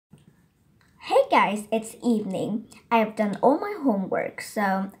guys, it's evening. I've done all my homework,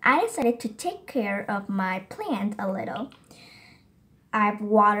 so I decided to take care of my plant a little. I've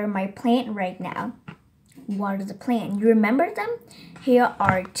watered my plant right now. Water the plant. You remember them? Here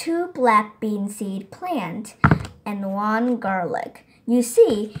are 2 black bean seed plants and 1 garlic. You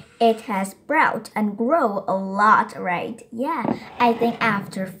see, it has sprout and grow a lot, right? Yeah, I think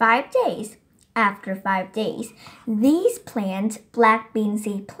after 5 days. After 5 days, these plants, black bean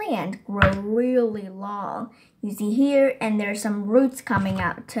seed plant, grow really long. You see here, and there's some roots coming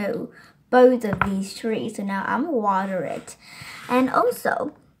out too. Both of these trees. So now I'm water it. And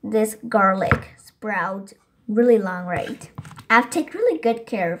also, this garlic sprout really long, right? I've taken really good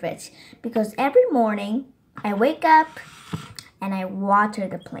care of it because every morning I wake up and I water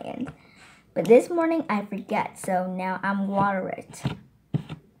the plant. But this morning I forget, so now I'm water it.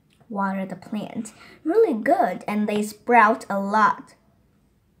 Water the plant. Really good, and they sprout a lot.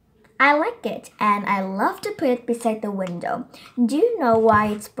 I like it, and I love to put it beside the window. Do you know why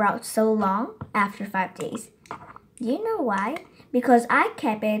it sprouts so long after 5 days? Do you know why? Because I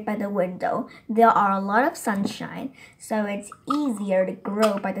kept it by the window. There are a lot of sunshine, so it's easier to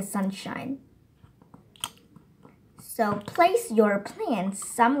grow by the sunshine. So place your plants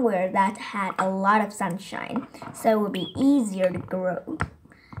somewhere that had a lot of sunshine, so it will be easier to grow.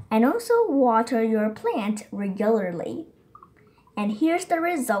 And also water your plant regularly. And here's the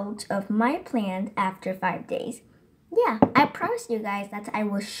result of my plant after 5 days. Yeah, I promise you guys that I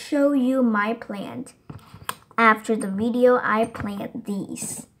will show you my plant after the video I plant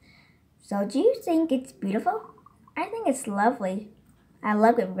these. So do you think it's beautiful? I think it's lovely. I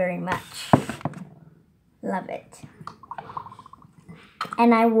love it very much. Love it.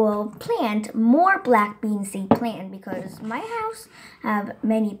 And I will plant more black bean seed plant because my house have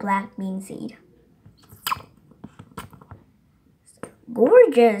many black bean seed.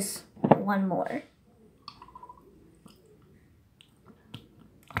 Gorgeous. One more.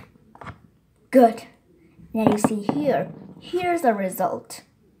 Good. Now you see here. Here's the result.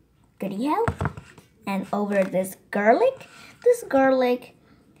 Goody hell. And over this garlic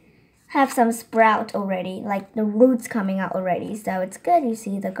have some sprout already, like the roots coming out already. So it's good. You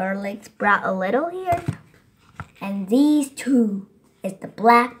see the garlic sprout a little here. And these 2 is the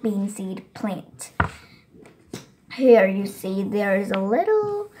black bean seed plant. Here you see there is a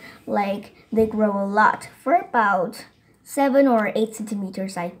little, like they grow a lot for about 7 or 8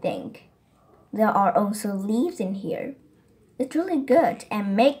 centimeters, I think. There are also leaves in here. It's really good,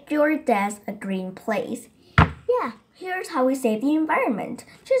 and make your desk a green place. Yeah, here's how we save the environment.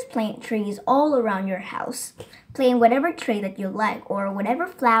 Just plant trees all around your house. Plant whatever tree that you like, or whatever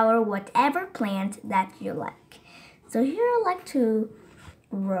flower, whatever plant that you like. So here I like to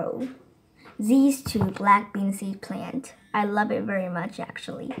grow these 2 black bean seed plant. I love it very much,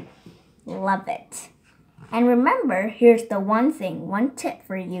 actually. Love it. And remember, here's the one tip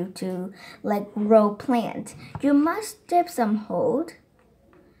for you to grow plant. You must dip some hold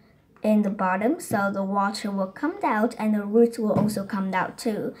in the bottom so the water will come out and the roots will also come out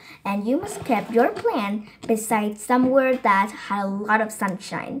too. And you must keep your plant beside somewhere that had a lot of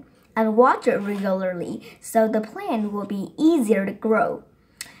sunshine and water regularly so the plant will be easier to grow.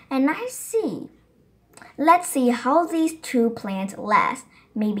 And let's see how these 2 plants last.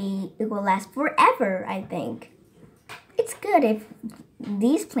 Maybe it will last forever, I think. It's good if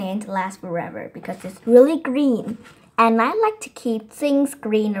these plants last forever because it's really green. And I like to keep things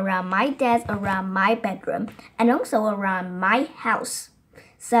green around my desk, around my bedroom, and also around my house.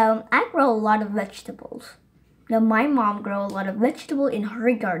 So I grow a lot of vegetables. Now my mom grows a lot of vegetables in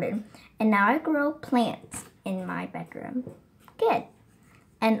her garden, and now I grow plants in my bedroom. Good.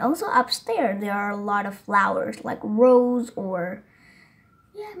 And also upstairs there are a lot of flowers like rose or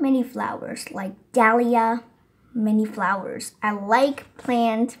many flowers like dahlia, many flowers. I like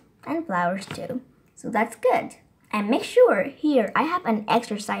plants and flowers too. So that's good. And make sure, here I have an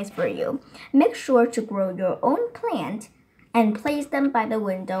exercise for you. Make sure to grow your own plant and place them by the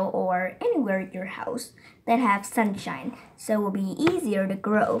window or anywhere in your house that have sunshine so it will be easier to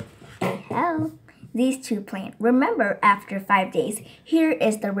grow. Anyhow, these 2 plants. Remember, after 5 days, here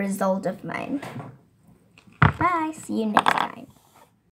is the result of mine. Bye, see you next time.